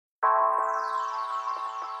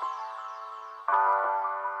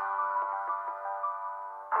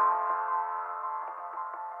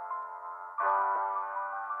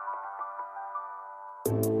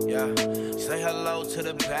Yeah, say hello to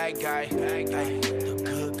the bad guy. The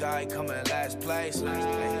good guy coming last place.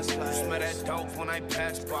 Smell that dope when I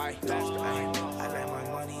pass by. I let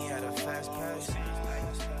my money at a fast pace.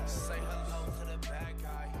 Say hello to the bad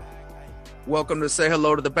guy. Welcome to Say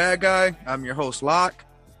Hello to the Bad Guy. I'm your host, Locke,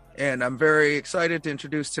 and I'm very excited to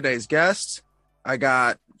introduce today's guests. I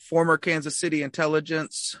got former Kansas City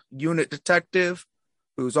Intelligence Unit Detective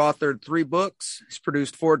who's authored 3 books. He's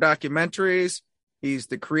produced 4 documentaries. He's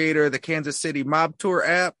the creator of the Kansas City Mob Tour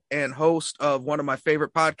app and host of one of my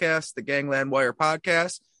favorite podcasts, the Gangland Wire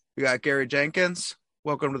podcast. We got Gary Jenkins.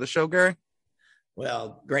 Welcome to the show, Gary.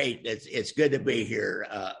 Well, great. It's good to be here,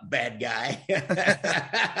 bad guy.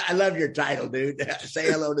 I love your title, dude.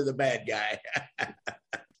 Say hello to the bad guy.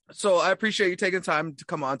 So I appreciate you taking time to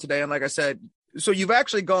come on today. And like I said, so you've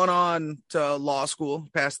actually gone on to law school,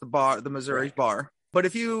 passed the Missouri bar. But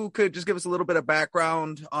if you could just give us a little bit of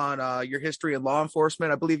background on your history in law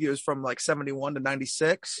enforcement. I believe you was from like 71 to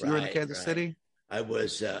 96. You were in Kansas City. I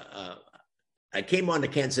was, I came on the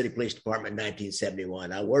Kansas City Police Department in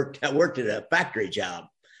 1971. I worked at a factory job.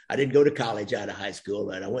 I didn't go to college out of high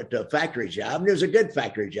school, and I went to a factory job, and it was a good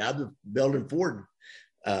factory job, building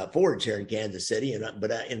Fords here in Kansas City.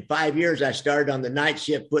 But in 5 years, I started on the night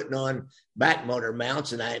shift putting on back motor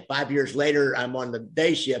mounts, and 5 years later, I'm on the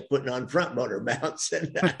day shift putting on front motor mounts.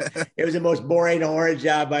 And it was the most boring, orange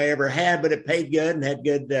job I ever had, but it paid good and had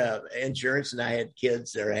good insurance. And I had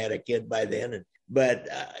kids, or I had a kid by then. But,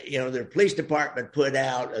 the police department put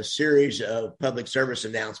out a series of public service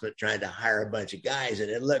announcements trying to hire a bunch of guys, and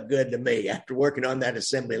it looked good to me. After working on that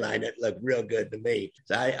assembly line, it looked real good to me.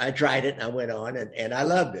 So I tried it, and I went on, and I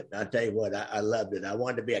loved it. I'll tell you what, I loved it. I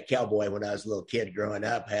wanted to be a cowboy when I was a little kid growing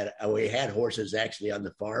up. We had horses actually on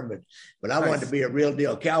the farm, but I wanted to be a real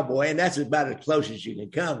deal cowboy, and that's about as close as you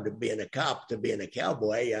can come to being a cop, to being a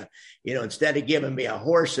cowboy. Instead of giving me a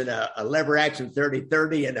horse and a lever action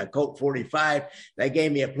 30-30 and a Colt 45, they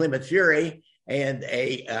gave me a Plymouth Fury and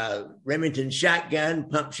a Remington shotgun,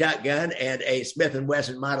 pump shotgun, and a Smith &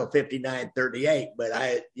 Wesson Model 5938. But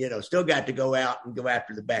I, still got to go out and go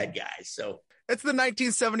after the bad guys. So it's the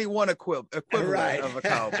 1971 equivalent of a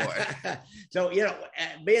cowboy. So,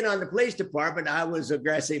 being on the police department, I was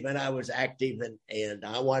aggressive and I was active, and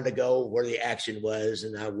I wanted to go where the action was.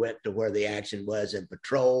 And I went to where the action was in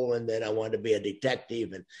patrol. And then I wanted to be a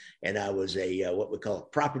detective. And I was what we call a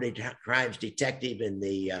property crimes detective in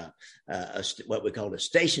the, what we called a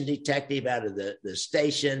station detective out of the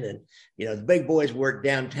station. And, the big boys worked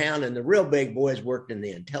downtown, and the real big boys worked in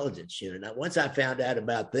the intelligence unit. Now, once I found out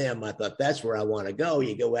about them, I thought that's where I want to go.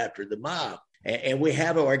 You go after the mob. And we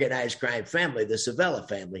have an organized crime family, the Savella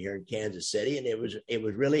family here in Kansas City. And it was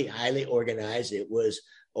really highly organized. It was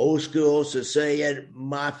old school Sicilian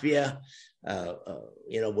mafia,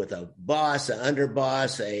 with a boss, an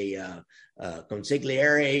underboss, a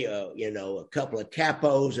consigliere, a couple of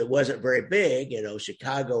capos. It wasn't very big.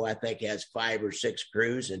 Chicago, I think, has 5 or 6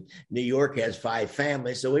 crews, and New York has 5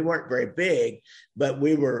 families. So we weren't very big, but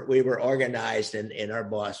we were organized, and our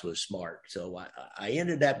boss was smart. So I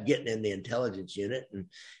ended up getting in the intelligence unit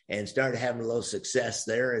and started having a little success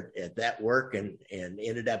there at that work, and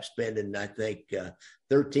ended up spending, I think,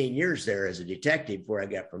 13 years there as a detective before I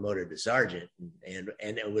got promoted to sergeant. And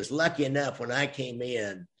it was lucky enough when I came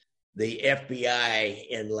in, the FBI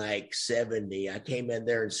in like 70, I came in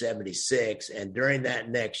there in 76. And during that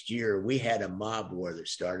next year, we had a mob war that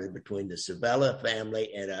started between the Savella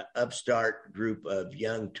family and an upstart group of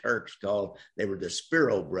young Turks they were the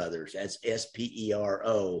Spiro brothers. That's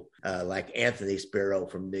Spero, like Anthony Spiro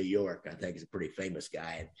from New York. I think he's a pretty famous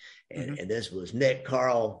guy. And this was Nick,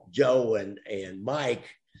 Carl, Joe, and Mike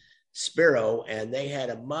Spiro, and they had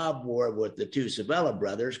a mob war with the 2 Savella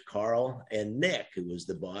brothers, Carl and Nick, who was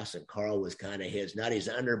the boss. And Carl was kind of not his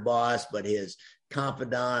underboss, but his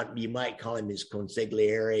confidant. You might call him his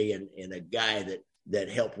consigliere, and a guy that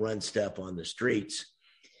helped run stuff on the streets.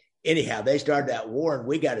 Anyhow, they started that war, and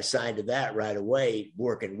we got assigned to that right away,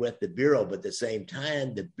 working with the Bureau. But at the same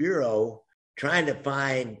time, the Bureau trying to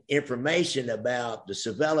find information about the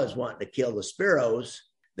Savellas wanting to kill the Spiros,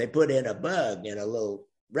 they put in a bug in a little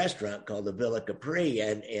restaurant called the Villa Capri,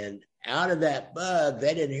 and out of that bug,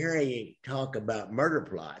 they didn't hear any talk about murder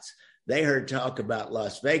plots. They heard talk about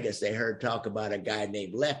Las Vegas. They heard talk about a guy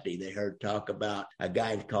named Lefty. They heard talk about a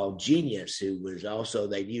guy called Genius, who was also,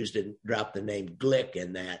 they used to drop the name Glick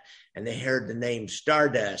in that. And they heard the name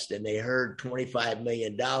Stardust, and they heard $25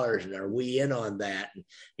 million. And are we in on that? And,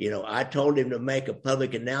 I told him to make a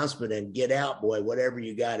public announcement and get out, boy, whatever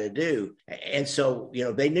you got to do. And so,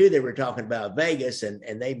 they knew they were talking about Vegas,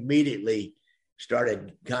 and they immediately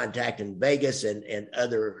started contacting Vegas and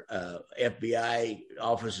other FBI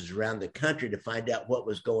offices around the country to find out what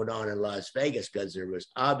was going on in Las Vegas, because there was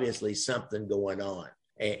obviously something going on.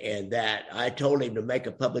 And that I told him to make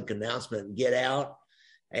a public announcement and get out.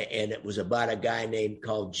 And it was about a guy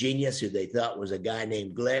called Genius, who they thought was a guy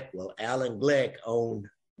named Glick. Well, Alan Glick owned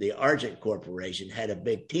the Argent Corporation, had a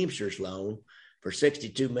big Teamsters loan for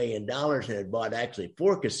 $62 million, and had bought actually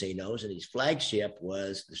 4 casinos, and his flagship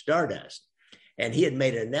was the Stardust. And he had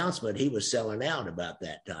made an announcement he was selling out about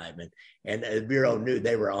that time. And the Bureau knew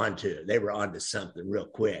they were onto something real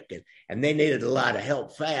quick. And they needed a lot of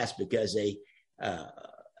help fast, because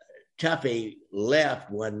Tuffy left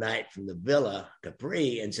one night from the Villa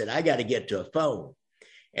Capri and said, I got to get to a phone.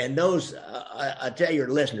 And those, I'll tell your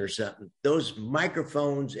listeners something, those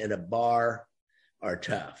microphones in a bar are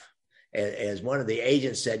tough. As one of the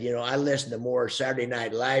agents said, I listened to more Saturday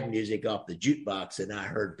Night Live music off the jukebox than I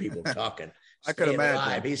heard people talking. I could imagine.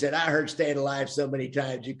 Alive. He said, I heard Staying Alive so many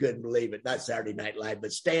times you couldn't believe it. Not Saturday Night Live,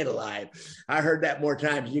 but Staying Alive. I heard that more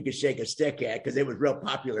times than you could shake a stick at, because it was real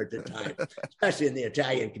popular at the time, especially in the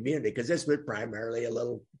Italian community, because this was primarily a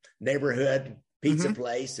little neighborhood pizza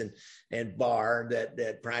place and bar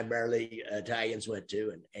that primarily Italians went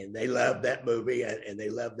to. And they loved that movie, and they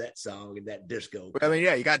loved that song and that disco. I mean,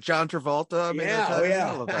 yeah, you got John Travolta. I mean,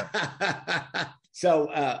 yeah. So,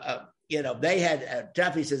 they had,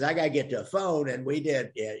 Tuffy says, I got to get to a phone. And we did,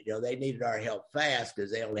 they needed our help fast,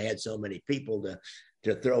 because they only had so many people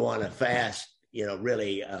to throw on a fast,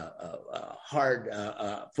 really hard,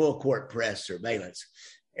 full court press surveillance.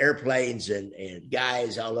 Airplanes and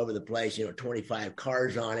guys all over the place, 25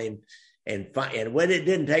 cars on him. And when it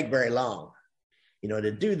didn't take very long,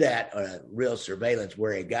 to do that real surveillance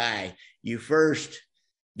where a guy, you first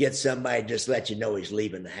get somebody just let you know he's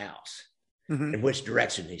leaving the house. In which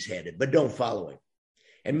direction he's headed, but don't follow him.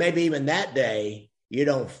 And maybe even that day, you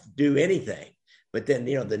don't do anything. But then,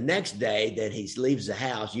 the next day that he leaves the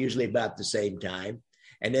house, usually about the same time,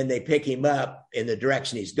 and then they pick him up in the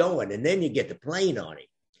direction he's going. And then you get the plane on him.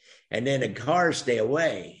 And then the cars stay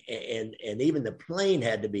away. And even the plane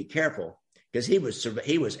had to be careful, because he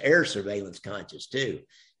was air surveillance conscious too.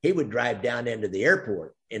 He would drive down into the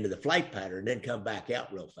airport, into the flight pattern, and then come back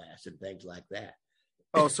out real fast and things like that.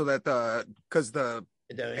 Oh, so that because the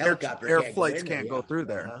helicopter air flights can't go through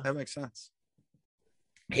there. That makes sense.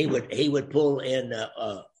 He would pull in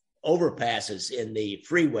overpasses in the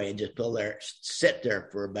freeway and just sit there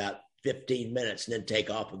for about 15 minutes and then take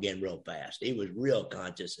off again real fast. He was real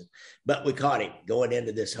conscious, but we caught him going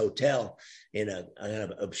into this hotel in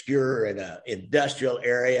an obscure and industrial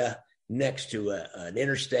area next to an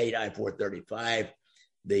interstate, I-435.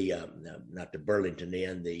 Not the Burlington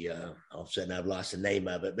Inn, all of a sudden I've lost the name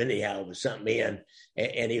of it, but anyhow, it was something in,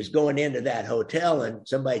 and he was going into that hotel, and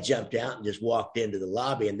somebody jumped out and just walked into the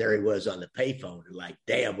lobby, and there he was on the payphone. Like,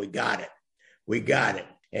 damn, we got it.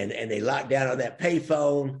 And they locked down on that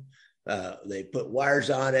payphone. They put wires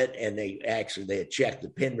on it, and they had checked the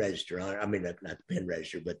pin register on it. I mean, not the pin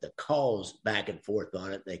register, but the calls back and forth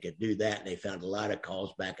on it. They could do that, and they found a lot of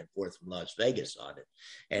calls back and forth from Las Vegas on it.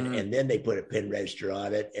 And then they put a pin register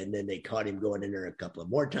on it, and then they caught him going in there a couple of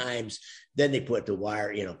more times. Then they put the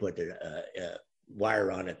wire,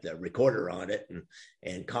 wire on it, the recorder on it,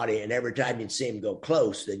 and caught him. And every time you'd see him go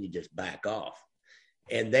close, then you just back off.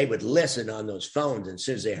 And they would listen on those phones, and as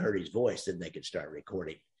soon as they heard his voice, then they could start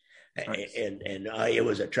recording. Nice. And it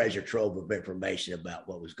was a treasure trove of information about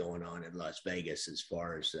what was going on in Las Vegas, as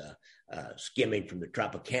far as skimming from the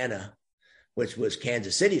Tropicana, which was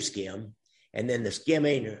Kansas City skim, and then the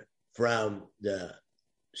skimming from the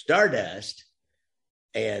Stardust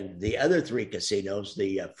and the other 3 casinos,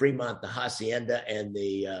 the Fremont, the Hacienda, and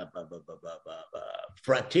the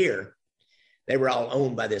Frontier. They were all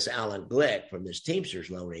owned by this Alan Glick from this Teamsters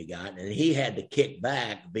loan he got, and he had to kick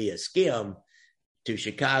back via skim to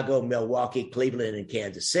Chicago, Milwaukee, Cleveland, and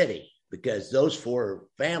Kansas City, because those 4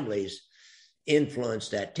 families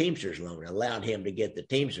influenced that Teamsters loan, allowed him to get the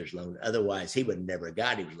Teamsters loan. Otherwise, he would have never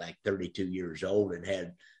got it. He was like 32 years old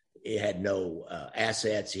and had no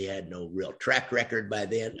assets. He had no real track record by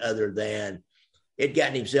then, other than he'd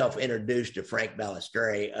gotten himself introduced to Frank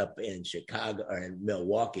Ballesteri up in Chicago, or in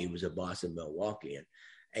Milwaukee. He was a boss in Milwaukee.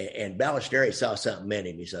 And Ballesteri saw something in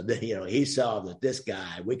him. He said, he saw that this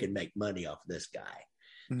guy, we can make money off this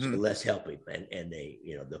guy. So let's help him. And they,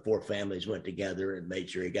 the 4 families went together and made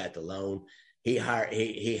sure he got the loan. He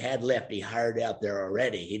had Lefty hired out there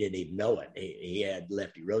already. He didn't even know it. He had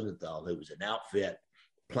Lefty Rosenthal, who was an outfit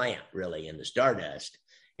plant really in the Stardust.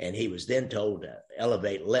 And he was then told to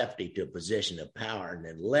elevate Lefty to a position of power. And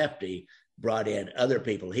then Lefty brought in other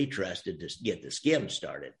people he trusted to get the skim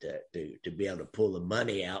started, to be able to pull the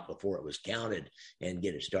money out before it was counted and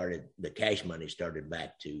get it started. The cash money started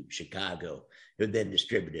back to Chicago, who then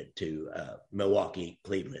distributed to Milwaukee,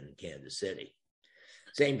 Cleveland, and Kansas City.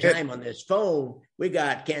 Same time on this phone,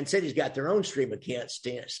 Kansas City's got their own stream of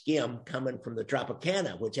skim coming from the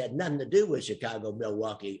Tropicana, which had nothing to do with Chicago,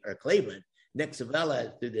 Milwaukee, or Cleveland. Nick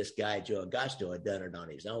Savella, through this guy, Joe Augusto, had done it on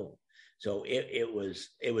his own. So it was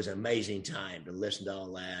an amazing time to listen to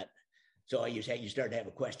all that. So you started to have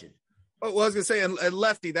a question. Oh, well, I was gonna say, and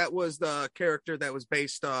Lefty, that was the character that was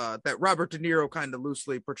based that Robert De Niro kind of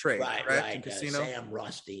loosely portrayed, right? In Casino. Sam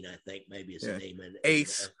Rothstein, I think maybe is the name.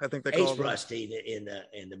 Ace, I think they called him. Rothstein in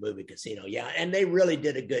the movie Casino. Yeah, and they really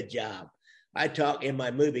did a good job. I talked in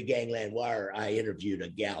my movie Gangland Wire. I interviewed a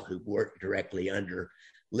gal who worked directly under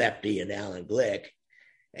Lefty and Alan Glick.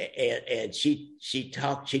 And she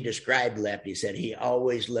described Lefty, said he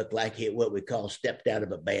always looked like what we call stepped out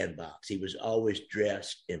of a bandbox. He was always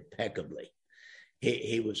dressed impeccably.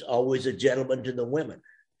 He was always a gentleman to the women.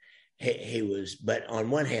 He was, but on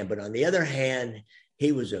one hand, but on the other hand,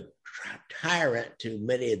 he was a tyrant to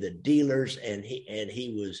many of the dealers, and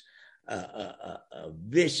he was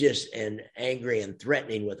vicious and angry and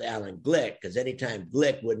threatening with Alan Glick, because anytime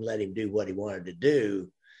Glick wouldn't let him do what he wanted to do,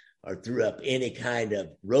 or threw up any kind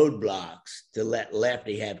of roadblocks to let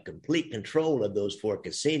Lefty have complete control of those 4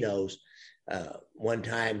 casinos. One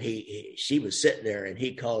time she was sitting there and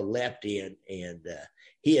he called Lefty and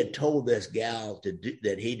he had told this gal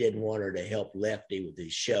that he didn't want her to help Lefty with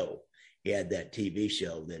his show. He had that TV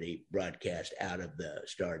show that he broadcast out of the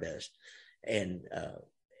Stardust. And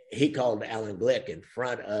he called Alan Glick in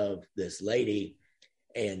front of this lady,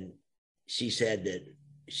 and she said that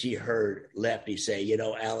she heard Lefty say,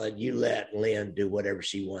 Alan, you let Lynn do whatever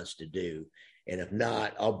she wants to do. And if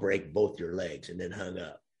not, I'll break both your legs, and then hung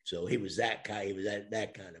up. So he was that guy. He was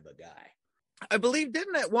that kind of a guy. I believe,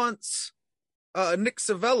 didn't it once, Nick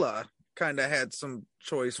Savella kind of had some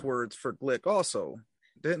choice words for Glick also,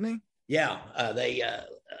 didn't he? Yeah.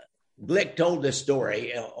 Glick told this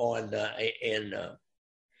story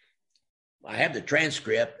I have the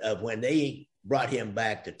transcript of when they brought him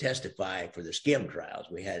back to testify for the skim trials.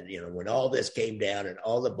 We had, when all this came down and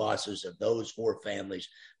all the bosses of those 4 families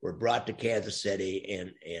were brought to Kansas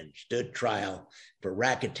City and stood trial for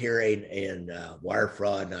racketeering and wire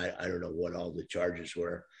fraud. And I don't know what all the charges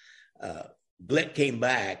were. Glick came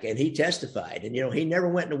back and he testified, and, he never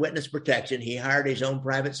went into witness protection. He hired his own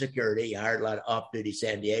private security. He hired a lot of off-duty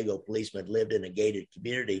San Diego policemen, lived in a gated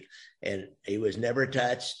community, and he was never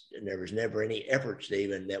touched. And there was never any efforts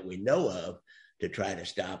even that we know of to try to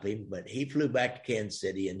stop him. But he flew back to Kansas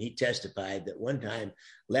City and he testified that one time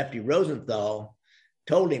Lefty Rosenthal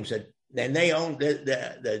told him, said, and they owned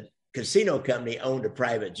the casino company owned a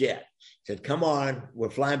private jet. Said, come on, we're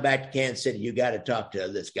flying back to Kansas City. You got to talk to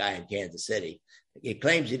this guy in Kansas City. He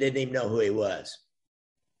claims he didn't even know who he was.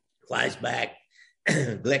 Flies back.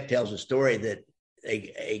 Glick tells a story that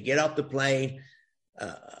they get off the plane.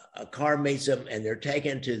 A car meets them, and they're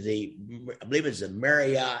taken to I believe it's a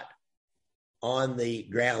Marriott on the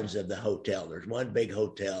grounds of the hotel. There's one big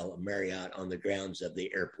hotel, a Marriott, on the grounds of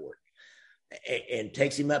the airport, and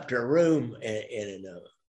takes him up to a room. And in a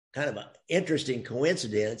kind of an interesting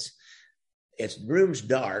coincidence, room's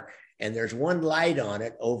dark, and there's one light on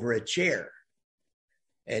it over a chair,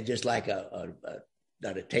 and just like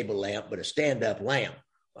not a table lamp, but a stand-up lamp,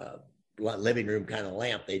 living room kind of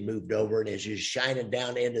lamp. They moved over, and it's just shining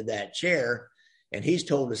down into that chair. And he's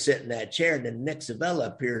told to sit in that chair. And then Nick Savella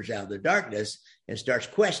appears out of the darkness and starts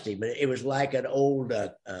questioning. But it was like an old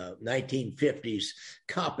 1950s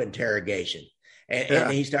cop interrogation.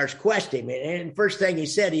 And he starts questioning. And first thing he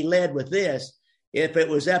said, he led with this: if it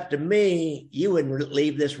was up to me, you wouldn't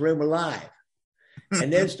leave this room alive.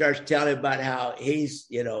 And then starts telling about how he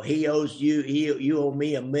owes you, you owe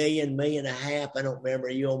me $1 million, $1.5 million. I don't remember.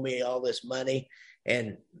 You owe me all this money.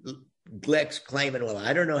 And Glick's claiming, well,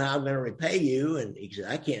 I don't know how I'm going to repay you. And he said,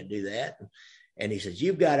 I can't do that. And he says,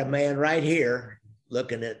 you've got a man right here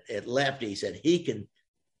looking at Lefty. He said, he can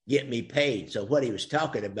get me paid. So what he was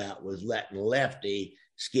talking about was letting Lefty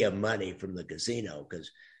skim money from the casino,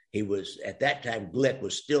 because he was, at that time, Glick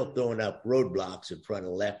was still throwing up roadblocks in front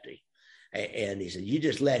of Lefty. And he said, you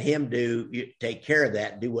just let him take care of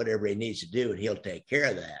that, do whatever he needs to do, and he'll take care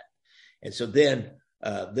of that. And so then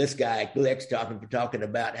this guy, Glick's talking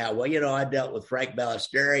about how, well, I dealt with Frank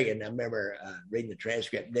Ballesteri, and I remember reading the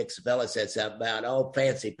transcript. Nick Savella said something about,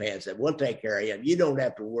 Fancy Pants, said, we'll take care of him. You don't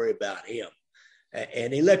have to worry about him.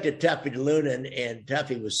 And he looked at Tuffy DeLuna, and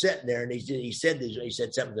Tuffy was sitting there, and he said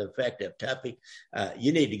something to the effect of, Tuffy,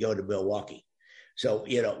 you need to go to Milwaukee. So,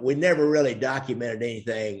 we never really documented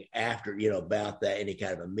anything after, about that, any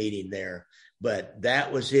kind of a meeting there. But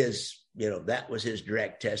that was his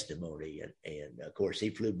direct testimony. And of course, he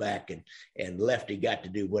flew back and Lefty got to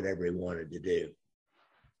do whatever he wanted to do.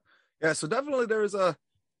 Yeah, so definitely there was a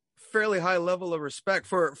fairly high level of respect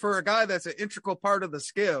for a guy that's an integral part of the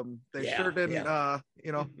skim. They sure didn't,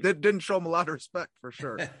 didn't show him a lot of respect for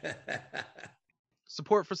sure.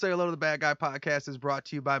 Support for Say Hello to the Bad Guy podcast is brought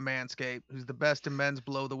to you by Manscaped, who's the best in men's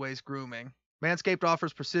below-the-waist grooming. Manscaped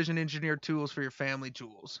offers precision-engineered tools for your family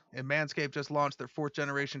jewels, and Manscaped just launched their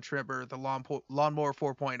 4th-generation trimmer, the Lawnmower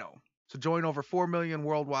 4.0. So join over 4 million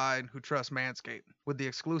worldwide who trust Manscaped with the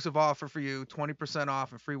exclusive offer for you, 20%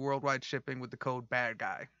 off and free worldwide shipping with the code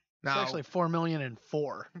BADGUY. Now, it's actually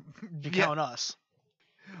 4,000,004 if you count us.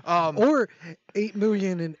 Or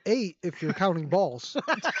 8,000,008 if you're counting balls.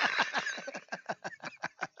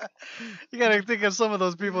 You gotta think of some of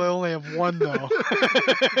those people that only have one, though.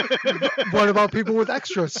 What about people with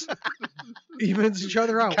extras? Evens each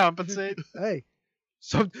other out. Compensate. Hey.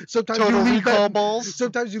 Sometimes Total you leave recall that, balls.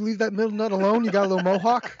 Sometimes you leave that middle nut alone. You got a little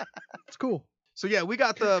mohawk. It's cool. So yeah, we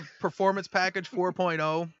got the Performance Package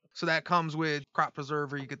 4.0. So that comes with Crop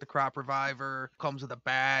Preserver. You get the Crop Reviver. Comes with a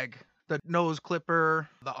bag, the nose clipper,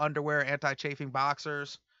 the underwear, anti-chafing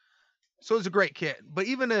boxers. So it's a great kit. But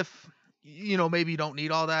even if maybe you don't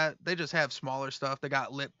need all that, they just have smaller stuff. They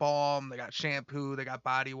got lip balm. They got shampoo. They got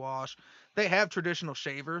body wash. They have traditional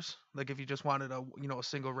shavers. Like if you just wanted a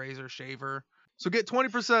single razor shaver. So get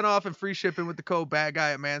 20% off and free shipping with the code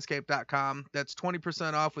BADGUY at manscaped.com. That's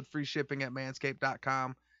 20% off with free shipping at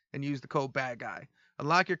manscaped.com and use the code BADGUY.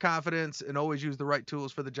 Unlock your confidence and always use the right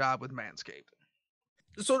tools for the job with Manscaped.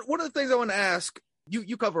 So one of the things I want to ask,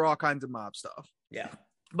 you cover all kinds of mob stuff. Yeah.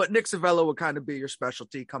 But Nick Savella would kind of be your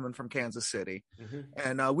specialty coming from Kansas City. Mm-hmm.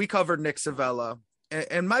 And we covered Nick Savella.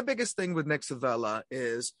 And my biggest thing with Nick Savella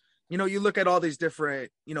is, you look at all these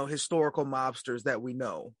different, historical mobsters that we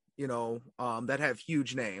know. That have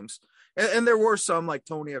huge names. And there were some like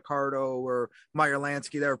Tony Accardo or Meyer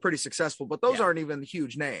Lansky that were pretty successful, but those aren't even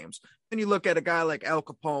huge names. And you look at a guy like Al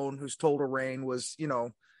Capone, whose total reign was,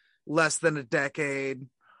 less than a decade,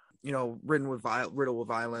 riddled with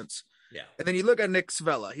violence. Yeah. And then you look at Nick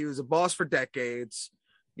Savella. He was a boss for decades.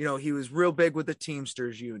 He was real big with the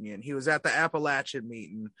Teamsters Union. He was at the Appalachian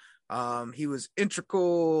meeting. He was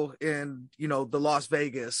integral in, the Las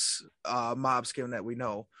Vegas mob scheme that we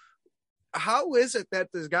know. How is it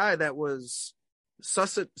that this guy that was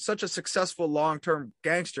such a successful long-term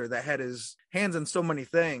gangster that had his hands in so many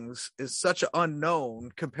things is such an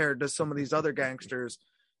unknown compared to some of these other gangsters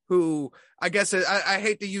who, I guess, I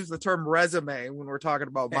hate to use the term resume when we're talking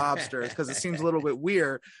about mobsters because it seems a little bit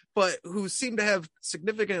weird, but who seem to have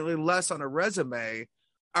significantly less on a resume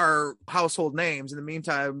are household names. In the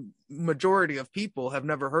meantime, majority of people have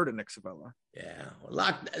never heard of Nick Savella. Yeah,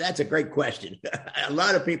 that's a great question. A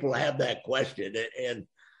lot of people have that question, and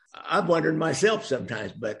I've wondered myself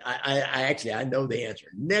sometimes, but I know the answer.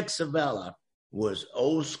 Nick Savella was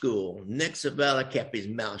old school. Nick Savella kept his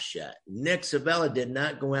mouth shut. Nick Savella did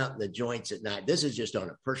not go out in the joints at night. This is just on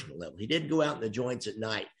a personal level. He didn't go out in the joints at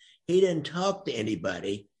night. He didn't talk to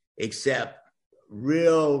anybody except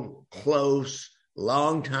real close,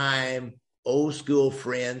 long time, old school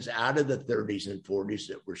friends out of the 30s and 40s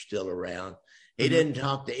that were still around. He didn't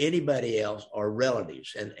talk to anybody else or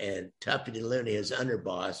relatives. And Tuffy DeLuny, his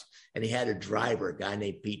underboss, and he had a driver, a guy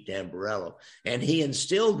named Pete Tamburello. And he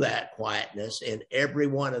instilled that quietness in every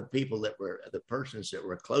one of the people that were the persons that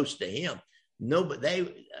were close to him. No, but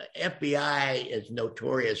FBI is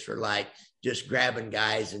notorious for like just grabbing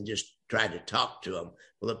guys and just trying to talk to them.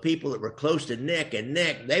 Well, the people that were close to Nick,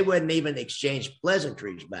 they wouldn't even exchange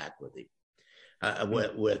pleasantries back with him.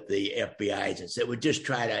 With the FBI agents that would just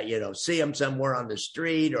try to, see him somewhere on the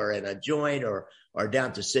street or in a joint or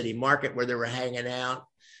down to City Market where they were hanging out.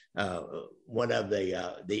 One of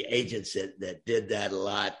the agents that did that a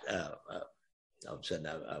lot, all of a sudden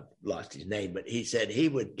I've lost his name, but he said he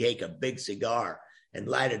would take a big cigar and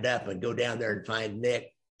light it up and go down there and find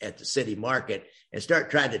Nick at the City Market and start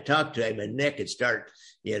trying to talk to him. And Nick would start,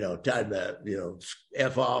 telling the,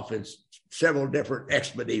 F off and several different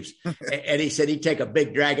expletives. And he said he'd take a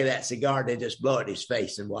big drag of that cigar and then just blow it in his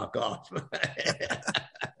face and walk off.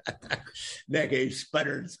 Nick, he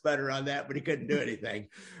sputter on that, but he couldn't do anything.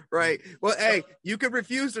 Right. Well, hey, you could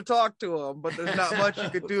refuse to talk to him, but there's not much you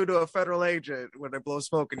could do to a federal agent when they blow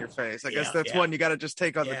smoke in your face. I guess that's one you got to just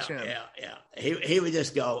take on the chin. Yeah. He would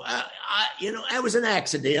just go, that was an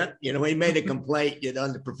accident. He made a complaint,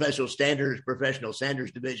 on the professional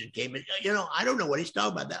standards division came in. I don't know what he's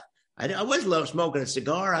talking about. That I was smoking a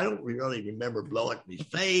cigar. I don't really remember blowing it in his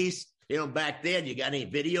face. back then, you got any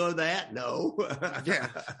video of that? No. Yeah.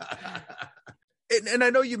 And I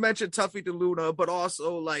know you mentioned Tuffy DeLuna, but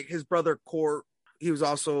also like his brother Court, he was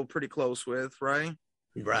also pretty close with, right?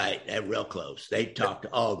 Right. They're real close. They talked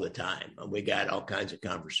all the time. And we got all kinds of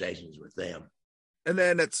conversations with them. And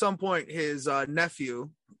then at some point, his nephew,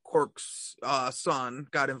 Cork's son,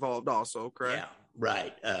 got involved also, correct? Yeah,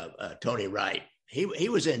 right. Tony Wright. He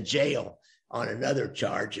was in jail on another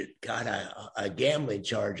charge. It got a gambling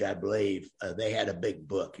charge, I believe. They had a big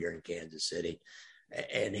book here in Kansas City.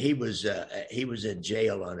 And he was in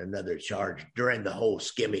jail on another charge during the whole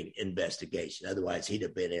skimming investigation. Otherwise, he'd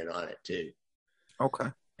have been in on it too. Okay.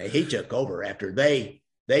 And he took over after they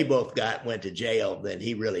both went to jail. Then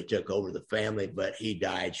he really took over the family, but he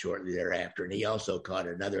died shortly thereafter. And he also caught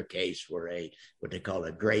another case for what they call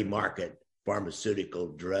a gray market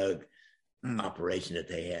pharmaceutical drug operation that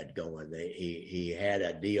they had going. He had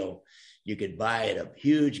a deal. You could buy at a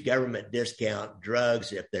huge government discount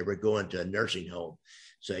drugs if they were going to a nursing home.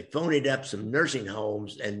 So he phoned up some nursing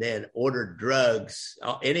homes and then ordered drugs,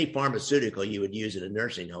 any pharmaceutical you would use at a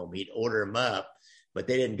nursing home. He'd order them up, but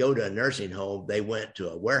they didn't go to a nursing home. They went to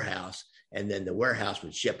a warehouse, and then the warehouse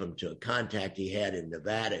would ship them to a contact he had in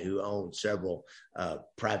Nevada who owned several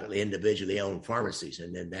privately, individually owned pharmacies.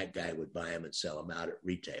 And then that guy would buy them and sell them out at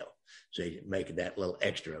retail. So he'd make that little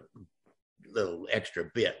extra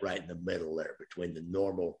bit right in the middle there between the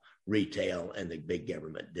normal retail and the big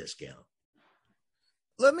government discount.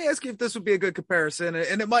 Let me ask you if this would be a good comparison,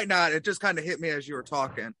 and it might not. It just kind of hit me as you were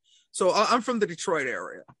talking. So I'm from the Detroit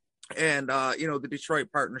area, and the Detroit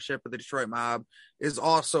partnership of the Detroit mob is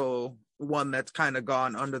also one that's kind of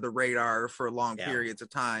gone under the radar for long periods of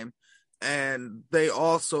time, and they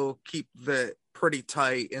also keep the pretty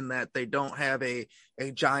tight in that they don't have a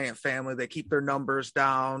giant family. They keep their numbers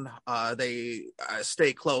down. They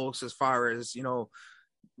stay close as far as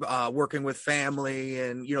working with family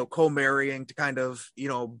and co-marrying to kind of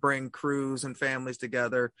bring crews and families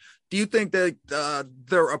together. Do you think that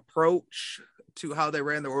their approach to how they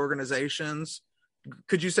ran their organizations,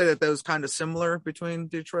 could you say that was kind of similar between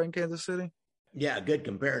Detroit and Kansas City? Yeah, good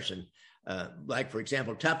comparison. Like for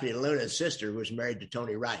example, Tuffy DeLuna's sister was married to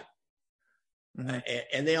Tony Wright. Mm-hmm.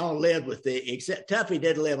 And they all lived except Tuffy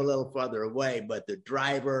did live a little farther away, but the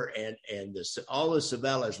driver and all the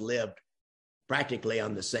Savellas lived practically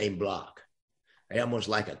on the same block, almost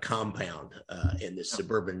like a compound in this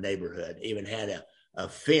suburban neighborhood. Even had a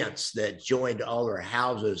fence that joined all their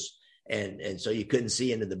houses, and so you couldn't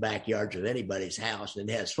see into the backyards of anybody's house. And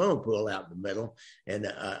it had a swimming pool out in the middle. And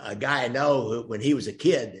a guy I know who, when he was a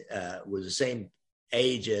kid, was the same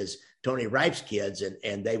age as Tony Wright's kids,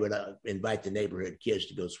 and they would invite the neighborhood kids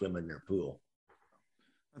to go swim in their pool.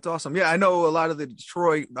 That's awesome. Yeah, I know a lot of the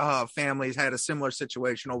Detroit families had a similar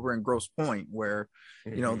situation over in Grosse Pointe where,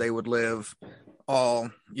 they would live all,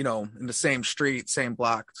 in the same street, same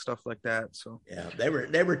block, stuff like that. So yeah,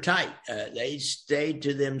 they were tight. They stayed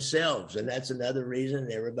to themselves, and that's another reason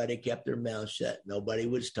everybody kept their mouth shut. Nobody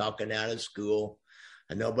was talking out of school,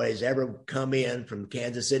 and nobody's ever come in from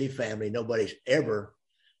Kansas City family. Nobody's ever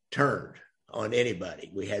turned on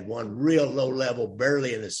anybody. We had one real low level,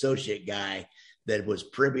 barely an associate guy that was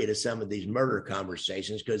privy to some of these murder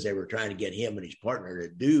conversations because they were trying to get him and his partner to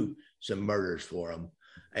do some murders for him.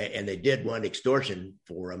 And they did one extortion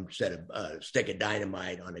for him, set a stick of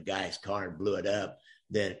dynamite on a guy's car and blew it up.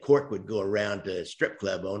 Then Cork would go around to a strip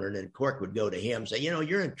club owner, and then Cork would go to him and say,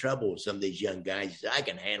 you're in trouble with some of these young guys. He said, I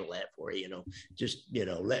can handle that for you.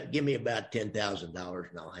 Give me about $10,000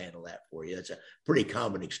 and I'll handle that for you. That's a pretty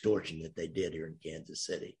common extortion that they did here in Kansas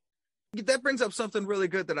City. That brings up something really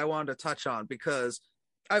good that I wanted to touch on, because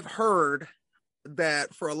I've heard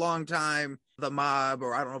that for a long time, the mob,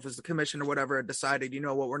 or I don't know if it's the commission or whatever, had decided,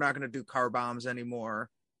 we're not going to do car bombs anymore.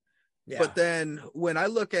 Yeah. But then when I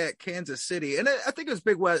look at Kansas City, and I think it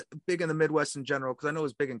was big in the Midwest in general, because I know it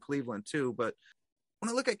was big in Cleveland too. But when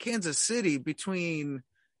I look at Kansas City between,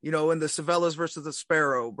 in the Savellas versus the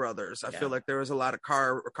Sparrow brothers, I feel like there was a lot of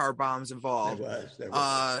car bombs involved. There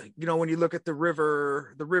was. When you look at the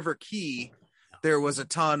River Key, there was a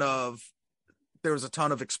ton of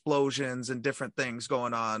explosions and different things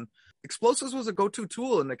going on. Explosives was a go-to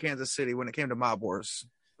tool in the Kansas City when it came to mob wars.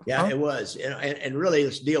 Yeah, it was. And really,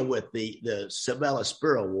 let's deal with the Savella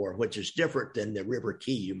Sparrow War, which is different than the River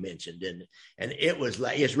Key you mentioned. And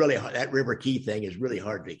it's really hard. That River Key thing is really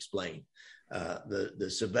hard to explain. The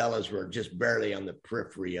Savellas were just barely on the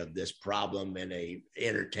periphery of this problem in a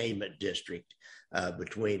entertainment district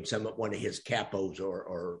between one of his capos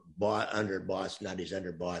or underboss, not his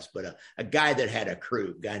underboss, but a guy that had a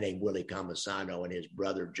crew, a guy named Willie Comisano and his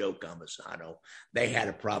brother Joe Comisano. They had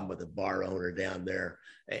a problem with a bar owner down there,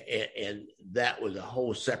 and that was a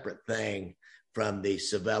whole separate thing from the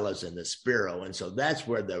Savellas and the Spiro. And so that's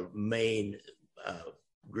where the main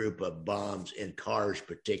group of bombs in cars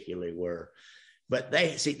particularly were. But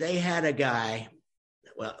they had a guy.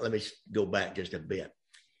 Well, let me go back just a bit.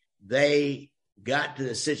 They got to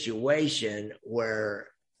the situation where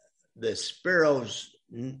the Spiros,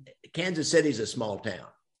 Kansas City's a small town.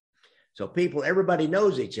 So everybody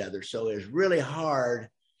knows each other. So it's really hard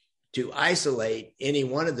to isolate any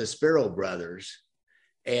one of the Spiro brothers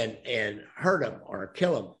and hurt them or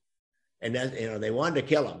kill them. And then, they wanted to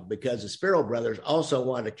kill them because the Spiro brothers also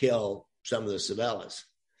wanted to kill some of the Savellas,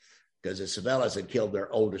 because the Savellas had killed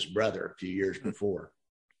their oldest brother a few years before.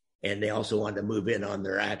 And they also wanted to move in on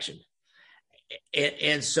their action.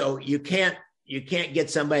 And so you can't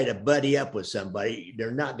get somebody to buddy up with somebody.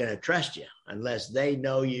 They're not going to trust you unless they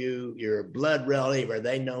know you, you're a blood relative, or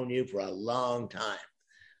they've known you for a long time.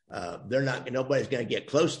 Nobody's going to get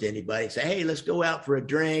close to anybody and say, hey, let's go out for a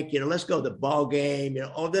drink. Let's go to the ball game.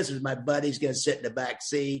 This is my buddy's going to sit in the back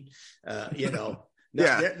seat. None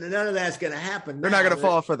of that's going to happen. They're not going to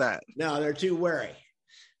fall for that. No, they're too wary.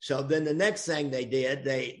 So then the next thing they did,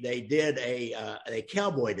 they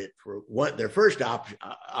cowboyed it for their first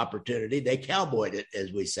opportunity. They cowboyed it,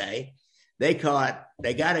 as we say. They got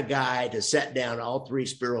a guy to set down all three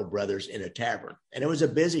Spiro brothers in a tavern. And it was a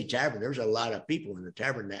busy tavern. There was a lot of people in the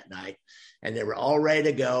tavern that night, and they were all ready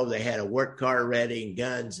to go. They had a work car ready and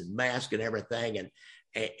guns and masks and everything. And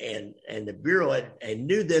the Bureau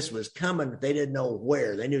knew this was coming, but they didn't know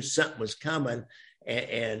where. They knew something was coming,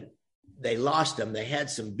 and they lost them. They had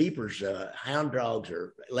some beepers, hound dogs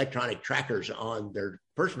or electronic trackers on their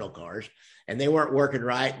personal cars, and they weren't working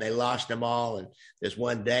right, and they lost them all. And this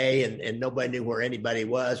one day, and nobody knew where anybody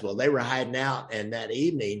was. Well, they were hiding out, and that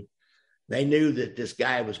evening, they knew that this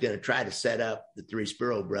guy was going to try to set up the three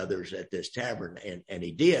Spiro brothers at this tavern, and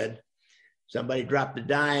he did. Somebody dropped a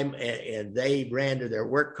dime, and they ran to their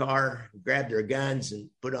work car, grabbed their guns, and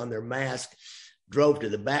put on their mask, drove to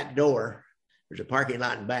the back door. There's a parking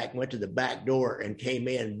lot in back, went to the back door and came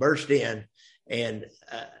in, burst in. And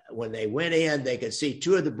when they went in, they could see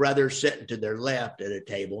two of the brothers sitting to their left at a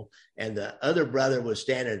table, and the other brother was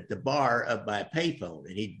standing at the bar up by a payphone.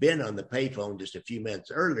 And he'd been on the payphone just a few minutes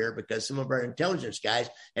earlier because some of our intelligence guys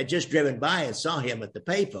had just driven by and saw him at the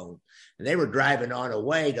payphone. And they were driving on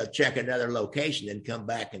away to check another location and come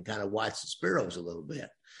back and kind of watch the Spiros a little bit.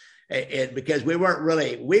 And because we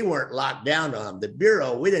weren't locked down on them. The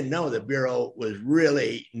Bureau, we didn't know the Bureau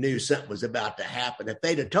knew something was about to happen. If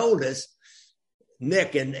they'd have told us,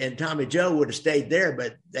 Nick and Tommy Joe would have stayed there,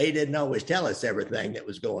 but they didn't always tell us everything that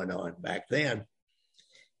was going on back then.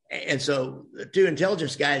 And so the two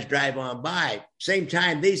intelligence guys drive on by. Same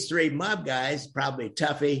time, these three mob guys, probably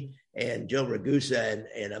Tuffy and Joe Ragusa,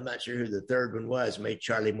 and I'm not sure who the third one was, maybe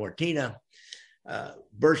Charlie Mortina,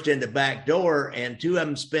 burst in the back door, and two of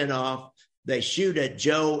them spin off. They shoot at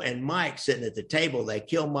Joe and Mike sitting at the table. They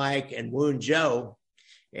kill Mike and wound Joe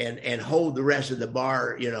and hold the rest of the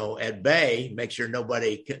bar, at bay, make sure no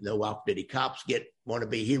off-duty cops want to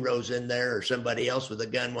be heroes in there, or somebody else with a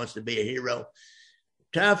gun wants to be a hero.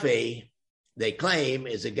 Tuffy, they claim,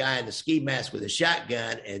 is a guy in the ski mask with a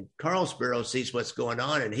shotgun, and Carl Spiro sees what's going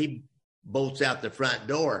on, and he bolts out the front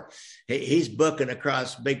door. He's booking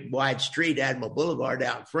across big wide street, Admiral Boulevard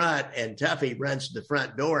out front, and Tuffy runs to the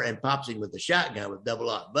front door and pops him with a shotgun with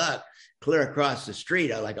double-aught buck clear across the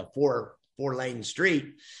street, like a four-lane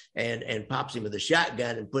street, and pops him with a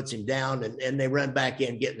shotgun and puts him down, and they run back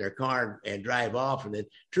in, get in their car and drive off. And in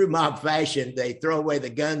true mob fashion, they throw away the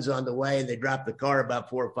guns on the way, and they drop the car about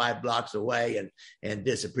 4 or 5 blocks away and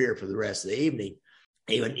disappear for the rest of the evening.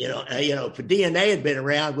 Even, if DNA had been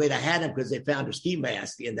around, we'd have had him because they found a ski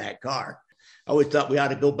mask in that car. I always thought we ought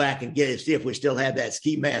to go back and see if we still have that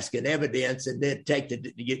ski mask in evidence, and then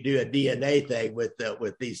do a DNA thing with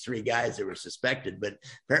these three guys that were suspected. But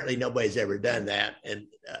apparently nobody's ever done that, and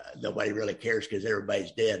nobody really cares because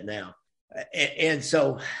everybody's dead now. And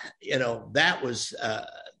so, that was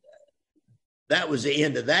the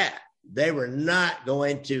end of that. They were not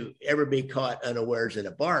going to ever be caught unawares in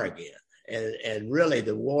a bar again. And really,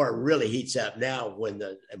 the war really heats up now when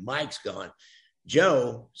Mike's gone.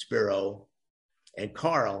 Joe Spiro and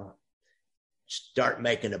Carl start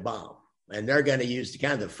making a bomb, and they're going to use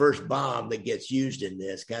the first bomb that gets used in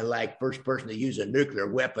this, kind of like first person to use a nuclear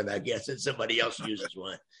weapon, I guess, and somebody else uses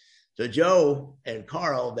one. So Joe and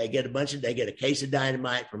Carl, they get a case of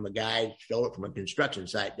dynamite from a guy, stole it from a construction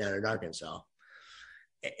site down in Arkansas.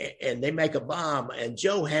 And they make a bomb. And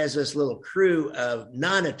Joe has this little crew of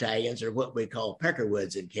non-Italians, or what we call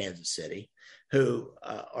Peckerwoods in Kansas City, who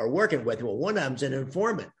are working with him. Well, one of them's an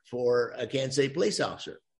informant for a Kansas City police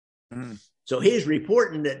officer. Mm. So he's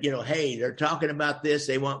reporting that, hey, they're talking about this.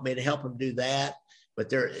 They want me to help them do that, but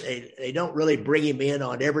they don't really bring him in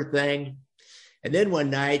on everything. And then one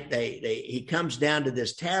night he comes down to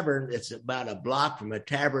this tavern that's about a block from a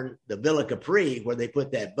tavern, the Villa Capri, where they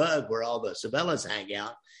put that bug where all the Sabellas hang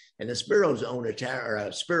out. And the Spiros own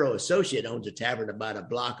a Spiro associate owns a tavern about a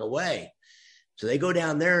block away. So they go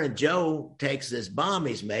down there, and Joe takes this bomb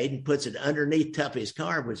he's made and puts it underneath Tuffy's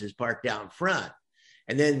car, which is parked out in front.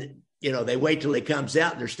 And then, they wait till he comes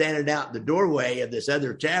out, and they're standing out in the doorway of this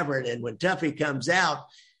other tavern. And when Tuffy comes out,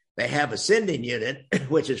 they have a sending unit,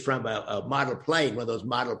 which is from a model plane, one of those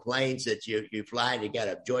model planes that you fly and you got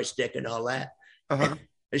a joystick and all that. Uh-huh.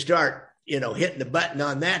 They start, hitting the button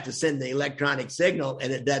on that to send the electronic signal,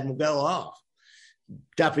 and it doesn't go off.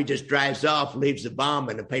 Tuffy just drives off, leaves the bomb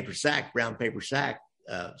in a brown paper sack,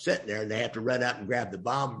 sitting there, and they have to run up and grab the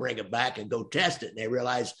bomb, bring it back, and go test it. And they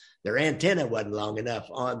realize their antenna wasn't long enough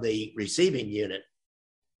on the receiving unit.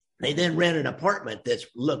 They then rent an apartment that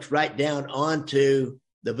looks right down onto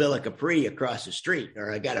the Villa Capri across the street.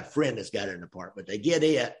 Or I got a friend that's got an apartment. They get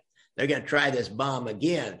it. They're going to try this bomb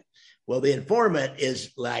again. Well, the informant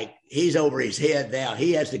is like, he's over his head now.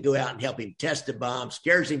 He has to go out and help him test the bomb,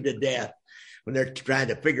 scares him to death when they're trying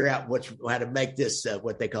to figure out how to make this,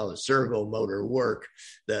 what they call a servo motor work,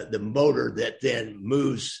 the motor that then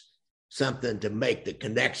moves something to make the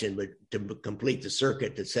connection, but to complete the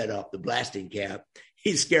circuit to set off the blasting cap.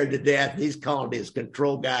 He's scared to death. He's calling his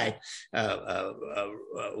control guy,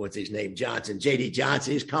 what's his name, Johnson, J.D.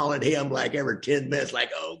 Johnson. He's calling him like every 10 minutes,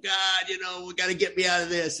 like, oh, God, we got to get me out of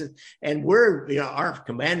this. And we're, our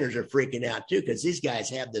commanders are freaking out, too, because these guys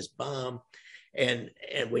have this bomb, and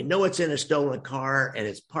we know it's in a stolen car, and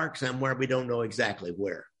it's parked somewhere. We don't know exactly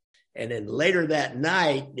where. And then later that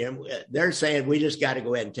night, they're saying we just got to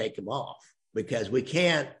go ahead and take them off because we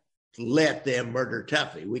can't let them murder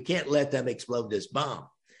Tuffy. We can't let them explode this bomb,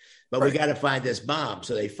 but right. We got to find this bomb.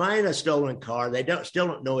 So they find a stolen car. They still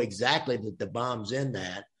don't know exactly that the bomb's in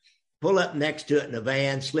that. Pull up next to it in a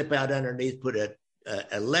van, slip out underneath, put a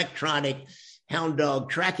electronic hound dog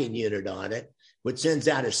tracking unit on it, which sends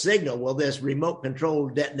out a signal. Well, this remote control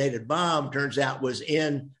detonated bomb turns out was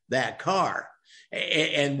in that car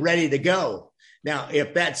and ready to go. Now,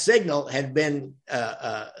 if that signal had been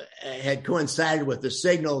had coincided with the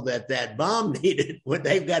signal that bomb needed when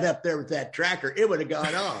they got up there with that tracker, it would have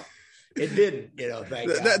gone off. It didn't, thank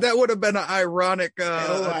God. That would have been an ironic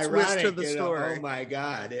twist to the story. Oh my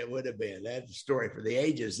God, it would have been. That's a story for the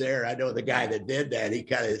ages there. I know the guy that did that. He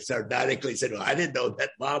kind of sardonically said, "Well, I didn't know that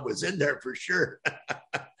bomb was in there for sure."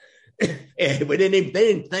 And they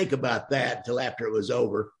didn't think about that until after it was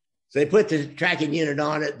over. So they put the tracking unit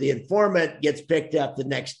on it. The informant gets picked up the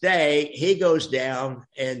next day. He goes down,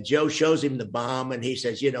 and Joe shows him the bomb, and he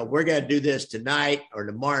says, we're going to do this tonight or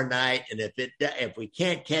tomorrow night. And if we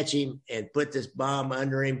can't catch him and put this bomb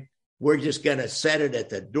under him, we're just going to set it at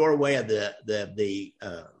the doorway of the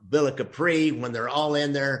Villa Capri when they're all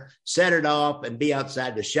in there, set it off, and be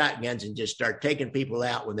outside the shotguns and just start taking people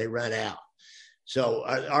out when they run out. So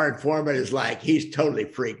our informant is like, he's totally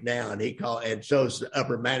freaked now, and so's the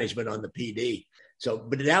upper management on the PD. So,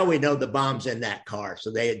 but now we know the bomb's in that car.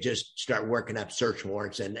 So they had just start working up search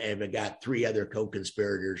warrants, and we got 3 other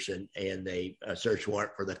co-conspirators and a search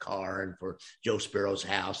warrant for the car and for Joe Spiro's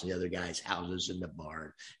house and the other guys' houses in the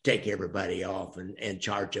barn, take everybody off and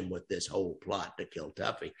charge them with this whole plot to kill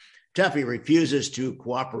Tuffy. Tuffy refuses to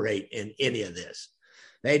cooperate in any of this.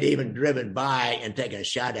 They'd even driven by and taken a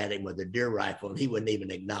shot at him with a deer rifle, and he wouldn't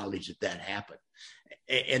even acknowledge that happened.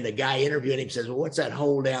 And the guy interviewing him says, "Well, what's that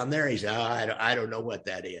hole down there?" He said, I don't know what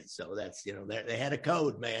that is. So that's, they had a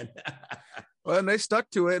code, man. Well, and they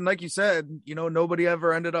stuck to it. And like you said, nobody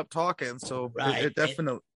ever ended up talking. So right. it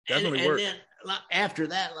definitely worked. And then, after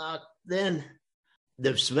that, then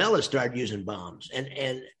the Sabellas started using bombs,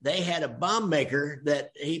 and they had a bomb maker that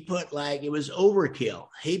he put it was overkill.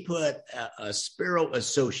 He put a Spiro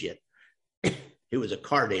associate who was a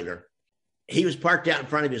car dealer. He was parked out in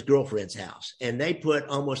front of his girlfriend's house, and they put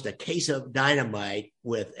almost a case of dynamite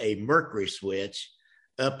with a mercury switch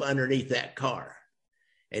up underneath that car.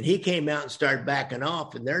 And he came out and started backing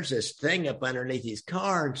off, and there's this thing up underneath his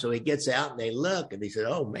car. And so he gets out and they look, and he said,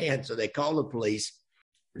 "Oh man." So they call the police.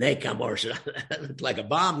 They come over, said, "It looked like a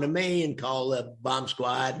bomb to me," and call the bomb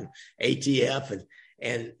squad and ATF.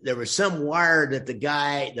 And there was some wire that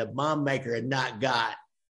the bomb maker, had not got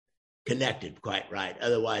connected quite right.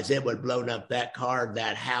 Otherwise, it would have blown up that car,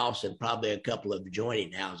 that house, and probably a couple of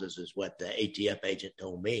adjoining houses, is what the ATF agent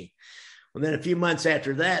told me. Well, then a few months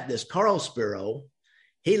after that, this Carl Spiro,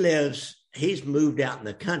 he's moved out in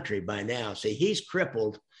the country by now. See, he's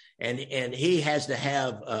crippled, and he has to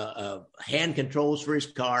have hand controls for his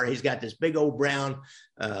car. He's got this big old brown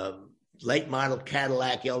late model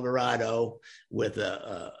Cadillac Eldorado with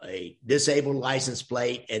a disabled license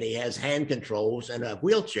plate, and he has hand controls and a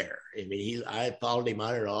wheelchair. I mean, I followed him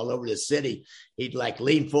on it all over the city. He'd like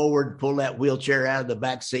lean forward, pull that wheelchair out of the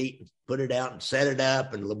back seat, put it out and set it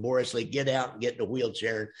up, and laboriously get out and get in the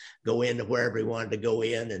wheelchair and go into wherever he wanted to go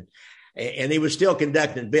in. And he was still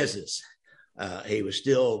conducting business. He was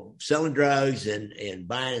still selling drugs and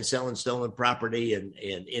buying and selling stolen property and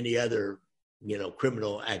any other,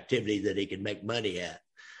 criminal activity that he could make money at.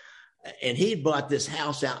 And he bought this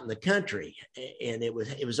house out in the country, and it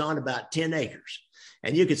was on about 10 acres.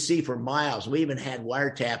 And you could see for miles. We even had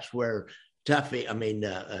wiretaps where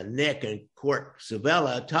Nick and Court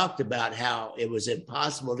Savella talked about how it was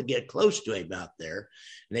impossible to get close to him out there.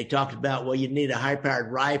 And they talked about, well, you need a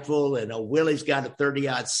high-powered rifle, and Willie's got a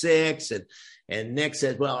 30-06, and Nick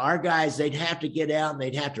said, well, our guys, they'd have to get out and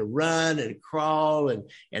they'd have to run and crawl. And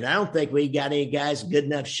I don't think we got any guys in good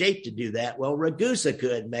enough shape to do that. Well, Ragusa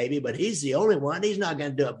could maybe, but he's the only one. He's not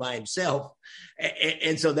going to do it by himself.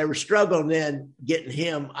 And so they were struggling then getting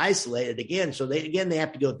him isolated again. So they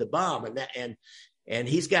have to go with the bomb. And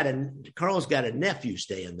Carl's got a nephew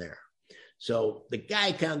staying there. So the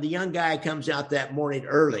young guy comes out that morning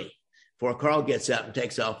early before Carl gets up and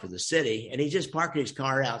takes off for the city, and he just parked his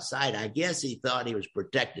car outside. I guess he thought he was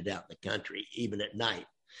protected out in the country, even at night.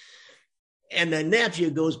 And the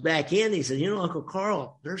nephew goes back in. He says, Uncle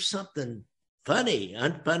Carl, there's something funny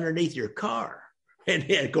underneath your car. And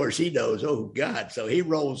then, of course, he knows, oh, God. So he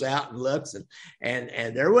rolls out and looks, and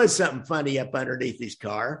there was something funny up underneath his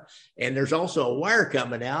car. And there's also a wire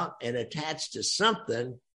coming out and attached to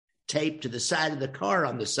something taped to the side of the car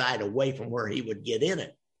on the side away from where he would get in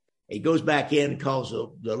it. He goes back in, calls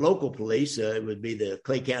the local police. It would be the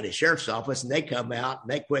Clay County Sheriff's Office, and they come out and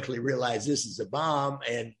they quickly realize this is a bomb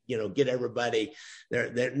and, get everybody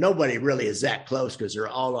there. Nobody really is that close because they're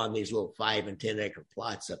all on these little 5 and 10 acre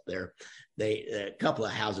plots up there. A couple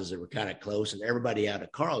of houses that were kind of close, and everybody out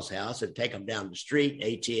of Carl's house and take them down the street.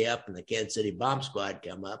 ATF and the Kansas City Bomb Squad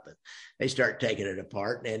come up and they start taking it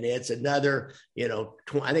apart. And it's another,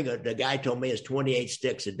 I think the guy told me it's 28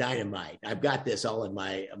 sticks of dynamite. I've got this all in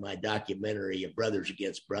my documentary of Brothers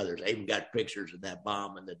Against Brothers. I even got pictures of that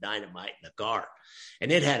bomb and the dynamite in the car.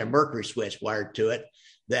 And it had a mercury switch wired to it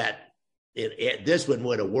that this one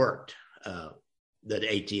would have worked. That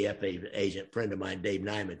ATF agent friend of mine, Dave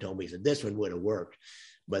Nyman, told me, he said, this one would have worked,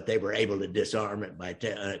 but they were able to disarm it by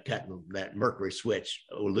cutting that mercury switch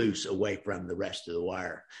loose away from the rest of the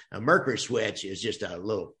wire. A mercury switch is just a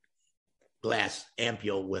little glass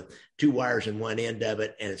ampule with 2 wires in one end of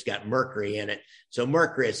it, and it's got mercury in it. So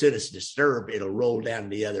mercury, as soon as it's disturbed, it'll roll down to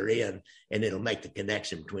the other end, and it'll make the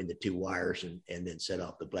connection between the 2 wires and then set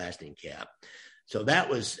off the blasting cap. So that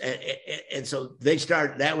was, and so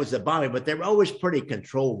that was the bombing, but they were always pretty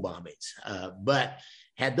controlled bombings. But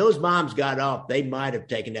had those bombs got off, they might have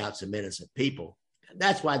taken out some innocent people.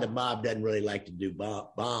 That's why the mob doesn't really like to do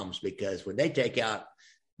bombs, because when they take out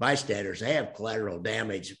bystanders, they have collateral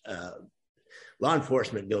damage. Law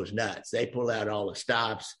enforcement goes nuts. They pull out all the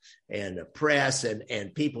stops, and the press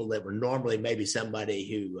and people that were normally maybe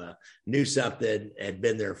somebody who knew something, had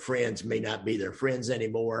been their friends, may not be their friends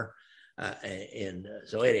anymore.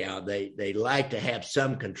 So anyhow, they like to have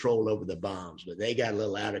some control over the bombs, but they got a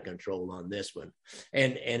little out of control on this one.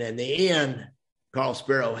 And in the end, Carl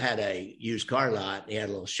Spiro had a used car lot. And he had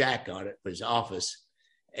a little shack on it for his office.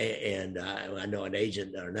 And I know an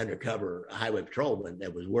agent or an undercover highway patrolman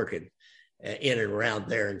that was working in and around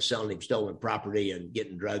there and selling him stolen property and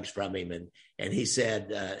getting drugs from him. And he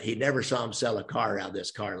said he never saw him sell a car out of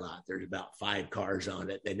this car lot. There's about 5 cars on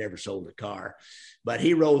it. They never sold a car. But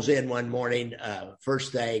he rolls in one morning,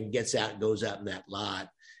 first thing, gets out and goes out in that lot.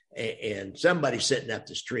 And somebody sitting up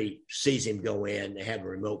the street sees him go in, they have a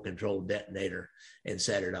remote control detonator and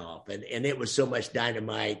set it off. And it was so much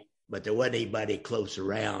dynamite, but there wasn't anybody close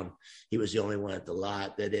around. He was the only one at the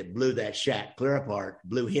lot, that it blew that shack clear apart,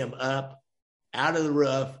 blew him up out of the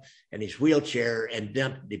roof and his wheelchair, and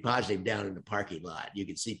deposited him down in the parking lot. You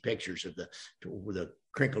can see pictures of the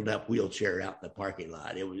crinkled up wheelchair out in the parking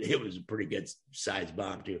lot. It was a pretty good sized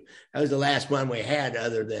bomb too. That was the last one we had,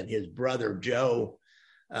 other than his brother Joe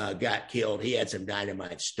got killed. He had some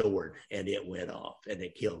dynamite stored, and it went off, and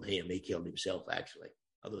it killed him. He killed himself, actually.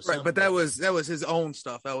 Right, but that was his own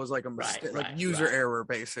stuff. That was like a mistake, Right, user error,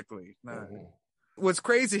 basically. What's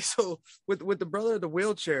crazy? So with the brother of the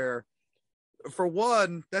wheelchair, for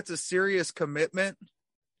one, that's a serious commitment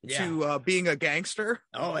to being a gangster.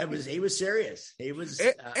 Oh, he was serious. He was,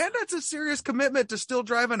 and that's a serious commitment to still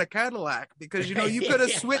driving a Cadillac, because you could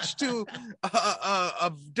have switched to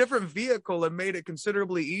a different vehicle and made it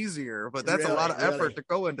considerably easier. But that's a lot of effort to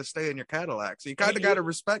go in to stay in your Cadillac. So you kind of got to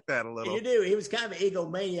respect that a little. You do. He was kind of an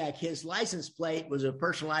egomaniac. His license plate was a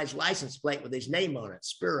personalized license plate with his name on it,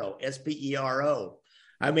 Spiro, Spero.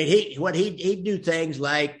 I mean, he'd do things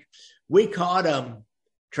like, we caught him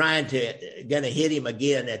gonna hit him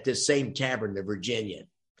again at this same tavern, the Virginian.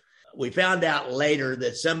 We found out later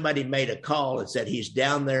that somebody made a call and said he's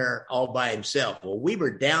down there all by himself. Well, we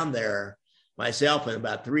were down there, myself and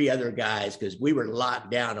about 3 other guys, because we were locked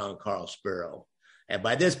down on Carl Spiro. And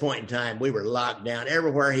by this point in time, we were locked down.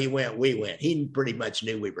 Everywhere he went, we went. He pretty much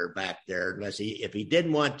knew we were back there, if he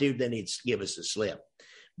didn't want to, then he'd give us a slip.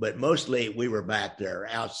 But mostly we were back there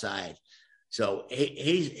outside. So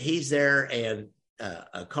he's there, and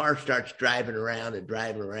a car starts driving around, and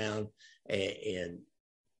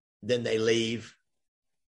then they leave.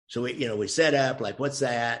 So we set up like, what's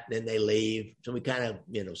that? Then they leave. So we kind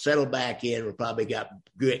of, settle back in. We probably got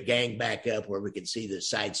good gang back up where we can see the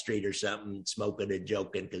side street or something, smoking and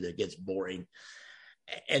joking, because it gets boring.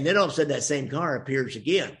 And then all of a sudden that same car appears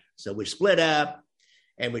again. So we split up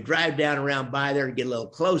and we drive down around by there to get a little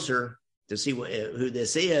closer to see who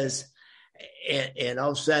this is. And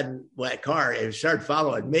all of a sudden, that car, it started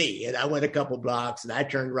following me. And I went a couple blocks, and I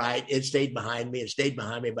turned right. It stayed behind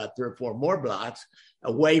me, about 3 or 4 more blocks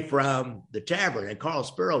away from the tavern. And Carl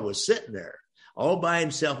Spiro was sitting there all by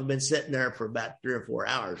himself. Had been sitting there for about 3 or 4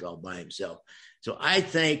 hours all by himself. So I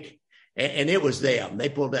think, and it was them. They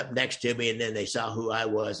pulled up next to me, and then they saw who I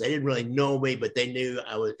was. They didn't really know me, but they knew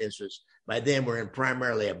I was. By then, we're in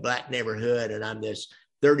primarily a black neighborhood, and I'm this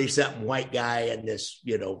 30-something white guy in this,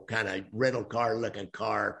 kind of rental car looking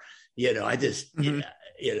car. I just,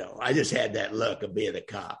 I just had that look of being a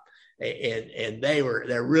cop, and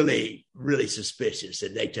they're really, really suspicious,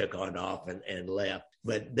 and they took on off and left.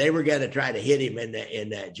 But they were going to try to hit him in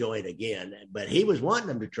that joint again. But he was wanting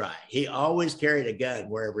them to try. He always carried a gun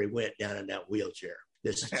wherever he went down in that wheelchair.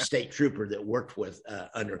 This state trooper that worked with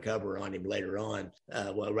undercover on him later on,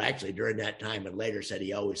 actually during that time and later, said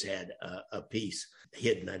he always had a piece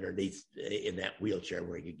hidden underneath in that wheelchair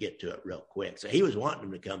where he could get to it real quick. So he was wanting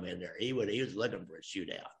him to come in there. He was looking for a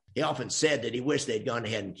shootout. He often said that he wished they'd gone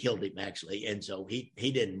ahead and killed him, actually. And so he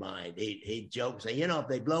didn't mind. He joked, say, if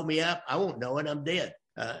they blow me up, I won't know it. I'm dead.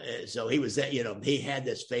 So he was that, he had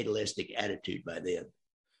this fatalistic attitude by then.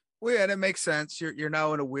 Well, yeah, and it makes sense. You're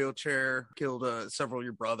now in a wheelchair, killed several of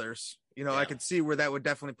your brothers. I could see where that would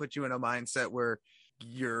definitely put you in a mindset where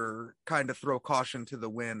you're kind of throw caution to the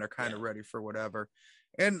wind or kind of ready for whatever.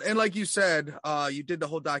 And like you said, you did the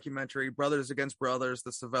whole documentary, Brothers Against Brothers,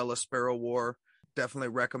 the Savella Sparrow War. Definitely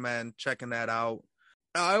recommend checking that out.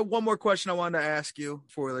 One more question I wanted to ask you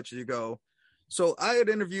before we let you go. So I had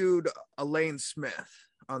interviewed Elaine Smith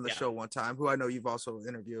on the show one time, who I know you've also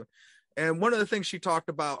interviewed. And one of the things she talked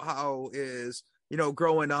about how is,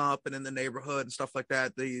 growing up and in the neighborhood and stuff like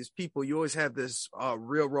that, these people, you always have this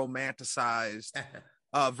real romanticized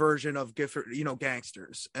version of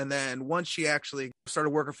gangsters. And then once she actually started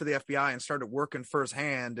working for the FBI and started working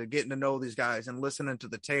firsthand and getting to know these guys and listening to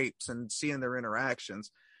the tapes and seeing their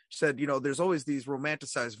interactions, she said, there's always these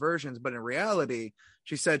romanticized versions, but in reality,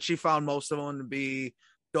 she said she found most of them to be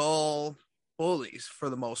dull bullies for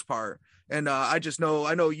the most part. And I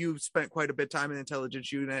know you spent quite a bit of time in the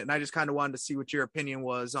intelligence unit, and I just kind of wanted to see what your opinion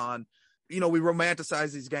was on, we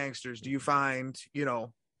romanticize these gangsters. Do you find,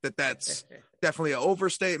 that's definitely an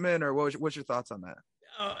overstatement, or what's your thoughts on that?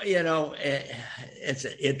 It's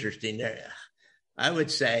interesting. I would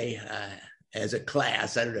say as a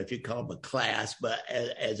class, I don't know if you call them a class, but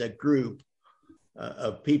as a group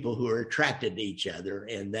of people who are attracted to each other,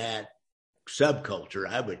 and that subculture,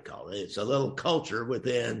 I would call it. It's a little culture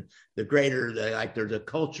within the greater, there's a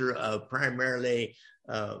culture of primarily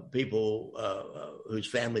people whose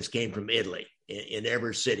families came from Italy. In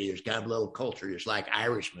every city, there's kind of a little culture, just like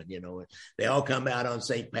Irishmen, they all come out on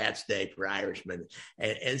St. Pat's Day for Irishmen,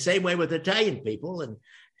 and same way with Italian people.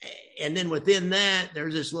 And then within that,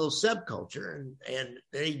 there's this little subculture, and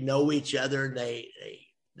they know each other, and they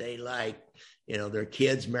like, their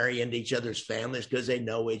kids marry into each other's families because they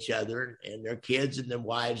know each other, and their kids and their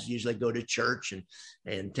wives usually go to church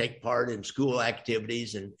and take part in school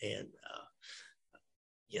activities. And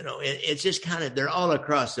it's just kind of, they're all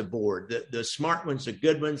across the board. The smart ones, the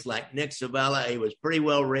good ones, like Nick Savella, he was pretty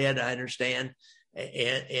well read, I understand.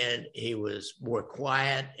 And he was more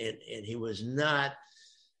quiet, and he was not,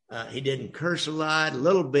 he didn't curse a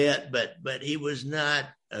little bit, but he was not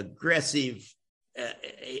aggressive.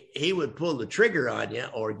 He would pull the trigger on you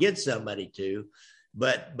or get somebody to,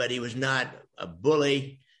 but he was not a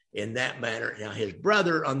bully in that manner. Now, his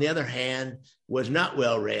brother, on the other hand, was not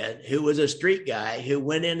well read, who was a street guy who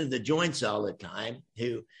went into the joints all the time,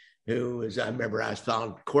 who was, I remember I was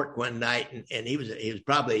following Cork one night, and he was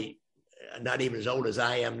probably not even as old as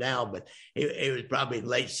I am now, but he was probably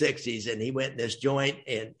late 60s, and he went in this joint,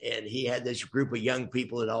 and he had this group of young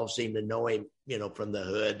people that all seemed to know him, from the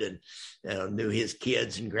hood, and knew his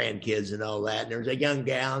kids and grandkids and all that. And there was a young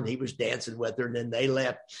gal, and he was dancing with her, and then they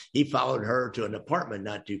left. He followed her to an apartment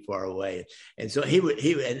not too far away. And so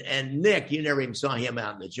and Nick, you never even saw him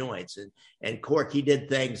out in the joints. And Cork, he did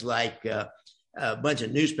things like a bunch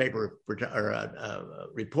of newspaper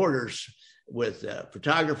reporters with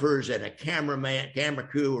photographers and a camera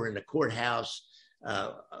crew were in the courthouse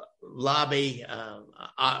lobby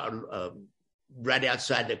right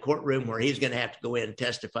outside the courtroom where he's going to have to go in and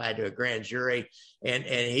testify to a grand jury. And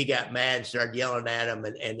he got mad and started yelling at him,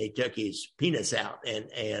 and he took his penis out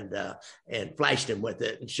and flashed him with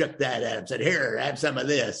it and shook that at him, said, "Here, have some of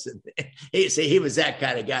this." And he was that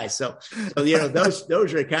kind of guy. So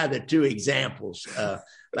those are kind of the two examples.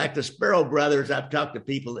 Like the Sparrow Brothers, I've talked to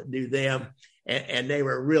people that knew them, and they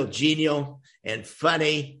were real genial and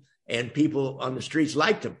funny, and people on the streets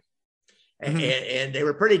liked them. Mm-hmm. And they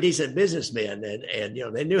were pretty decent businessmen,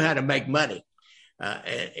 and they knew how to make money.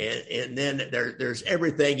 And then there's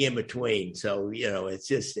everything in between. So, it's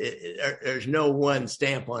just, there's no one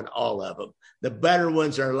stamp on all of them. The better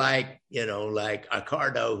ones are like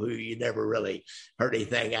Accardo, who you never really heard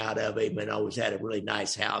anything out of him and always had a really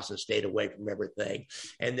nice house and stayed away from everything.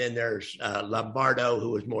 And then there's Lombardo, who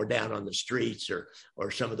was more down on the streets, or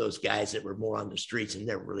some of those guys that were more on the streets and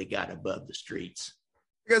never really got above the streets.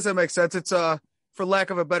 I guess that makes sense. It's for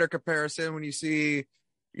lack of a better comparison, when you see,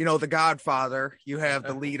 The Godfather, you have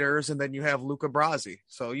the leaders, and then you have Luca Brasi.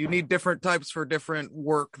 So you need different types for different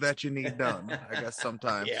work that you need done, I guess,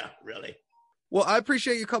 sometimes. Yeah, really. Well, I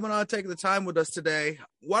appreciate you coming on, taking the time with us today.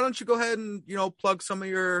 Why don't you go ahead and, plug some of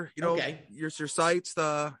your, your sites,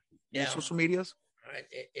 your social medias? All right.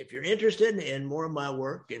 If you're interested in more of my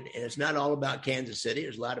work, and it's not all about Kansas City,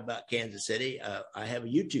 there's a lot about Kansas City. I have a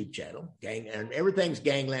YouTube channel, and everything's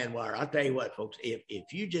Gangland Wire. I'll tell you what, folks,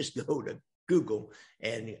 if you just go to Google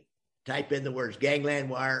and type in the words Gangland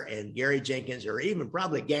Wire and Gary Jenkins, or even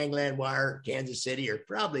probably Gangland Wire, Kansas City, or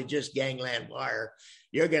probably just Gangland Wire,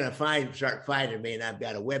 you're going to start finding me. And I've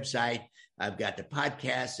got a website. I've got the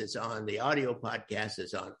podcast. It's on the audio podcast.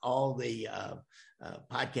 It's on all the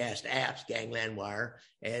podcast apps, Gangland Wire,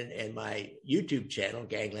 and my YouTube channel,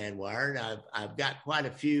 Gangland Wire. And I've got quite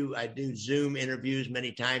a few. I do Zoom interviews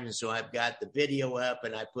many times, and so I've got the video up,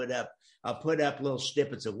 and I'll put up little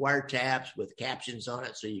snippets of wiretaps with captions on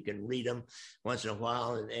it so you can read them once in a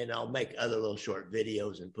while, and I'll make other little short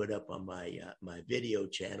videos and put up on my video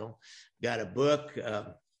channel. Got a book,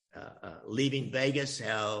 Leaving Vegas,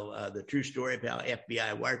 how the true story of how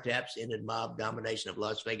FBI wiretaps ended mob domination of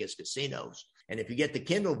Las Vegas casinos. And if you get the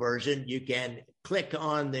Kindle version, you can click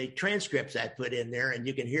on the transcripts I put in there, and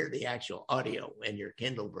you can hear the actual audio in your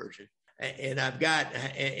Kindle version. And on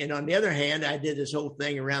the other hand, I did this whole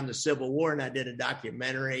thing around the Civil War, and I did a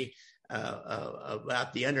documentary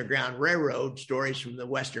about the Underground Railroad, stories from the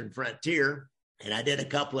Western frontier. And I did a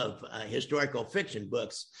couple of historical fiction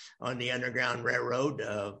books on the Underground Railroad,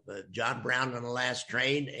 John Brown on the Last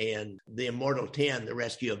Train, and The Immortal 10, The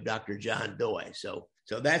Rescue of Dr. John Doy. So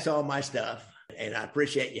that's all my stuff, and I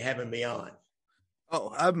appreciate you having me on.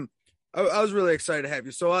 Oh, I was really excited to have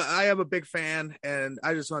you. So I am a big fan, and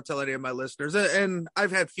I just want to tell any of my listeners, and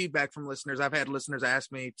I've had feedback from listeners. I've had listeners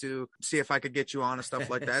ask me to see if I could get you on and stuff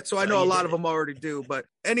like that. So I know a lot of them already do, but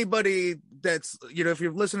anybody that's, if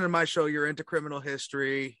you're listening to my show, you're into criminal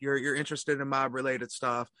history, you're interested in mob related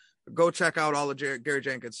stuff, go check out all of Gary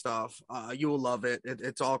Jenkins stuff. You will love it.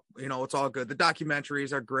 It's all, it's all good. The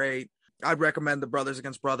documentaries are great. I'd recommend the Brothers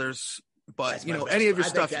Against Brothers. But any of your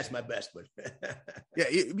stuff, that's my best one. Yeah,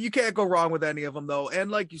 you can't go wrong with any of them, though. And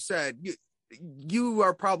like you said, you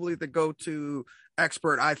are probably the go-to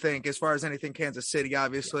expert, I think, as far as anything Kansas City,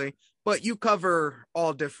 obviously. Yeah. But you cover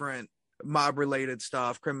all different mob-related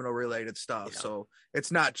stuff, criminal-related stuff. Yeah. So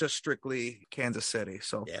it's not just strictly Kansas City.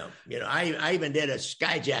 So yeah, I even did a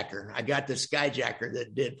skyjacker. I got the skyjacker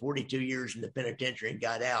that did 42 years in the penitentiary and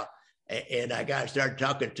got out. And I started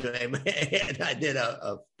talking to him, and I did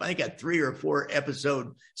I think a 3 or 4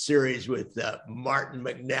 episode series with Martin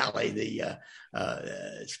McNally, the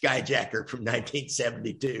skyjacker from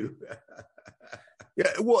 1972. Yeah,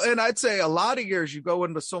 well, and I'd say a lot of years you go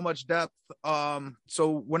into so much depth.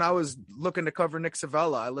 So when I was looking to cover Nick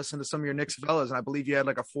Savella, I listened to some of your Nick Savellas, and I believe you had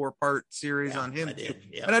like a 4-part series on him. I did,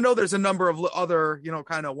 yeah. And I know there's a number of other,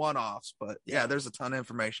 kind of one-offs, but yeah, there's a ton of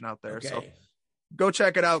information out there. Okay. So go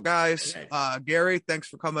check it out, guys. Okay. Gary, thanks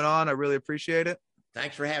for coming on. I really appreciate it.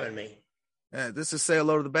 Thanks for having me. This is Say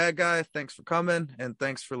Hello to the Bad Guy. Thanks for coming, and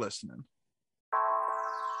thanks for listening.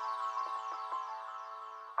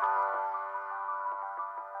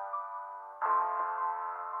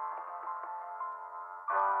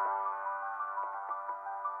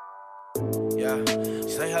 Yeah,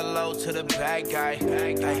 say hello to the bad guy.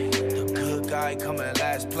 The good guy coming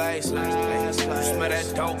last place. You smell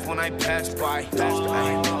that dope when I pass by.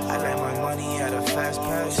 I let my money at a fast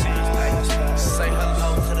pace. Say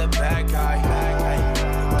hello to the bad guy.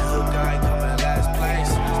 The good guy coming last place.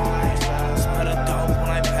 Smell the dope when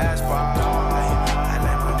I pass by. I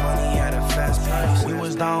let my money at a fast pace. We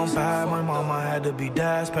was down bad, my mama had to be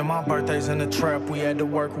dad. Spent my birthdays in the trap, we had to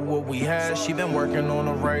work with what we had. She been working on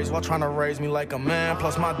a raise while trying to raise me like a man.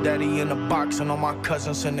 Plus my daddy in the box and all my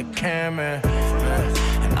cousins in the can, man.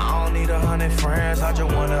 And I don't need 100 friends, I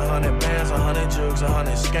just want 100 bands, 100 jugs,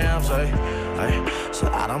 100 scams, ay. So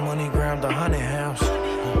I done money grabbed 100 hams.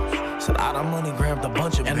 Said I done money grabbed a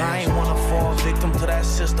bunch of bands. And I ain't wanna fall victim to that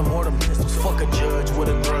system or the business. Fuck a judge with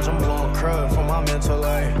a grudge, I'm blowing crud for my mental,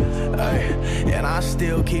 ay. And I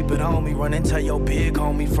still keep it on me, run and tell your big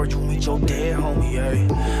homie first you meet your dead homie, ay.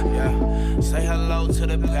 Yeah, say hello to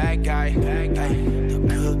the bad guy, the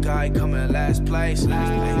good guy coming last place. You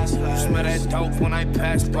smell that dope when I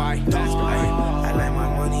pass by. I let my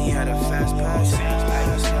money at a fast pace.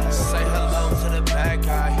 Say hello to the bad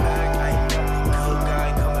guy, the good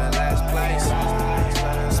guy coming last place.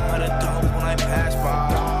 Smell the dope when I pass by.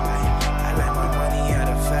 I let my money at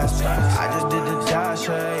a fast pace. I just did the dash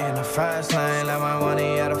in the fast lane. Let my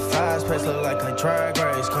money at a fast pace. Look like a drag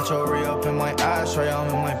race. Cut your re-up in my ashtray. I'm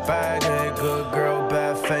in my bag. Hey, good girl,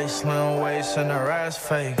 bad face, slim waist, and her ass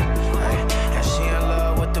fake. And she in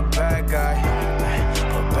love with the bad guy.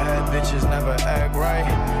 But bad bitches never act right.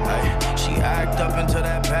 She act up into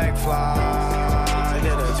that bag fly.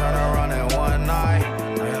 Did a turn around in one night.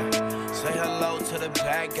 Say hello to the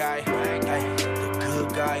bad guy. The good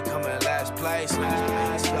guy coming last place.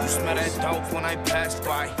 You smell that dope when I pass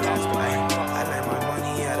by. I let my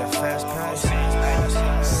money at a fast pace.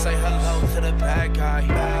 Say hello to the bad guy. The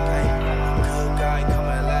good guy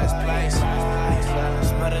coming last place.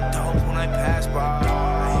 Smell the dope when I pass by.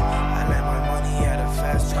 I let my money at a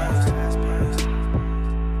fast pace.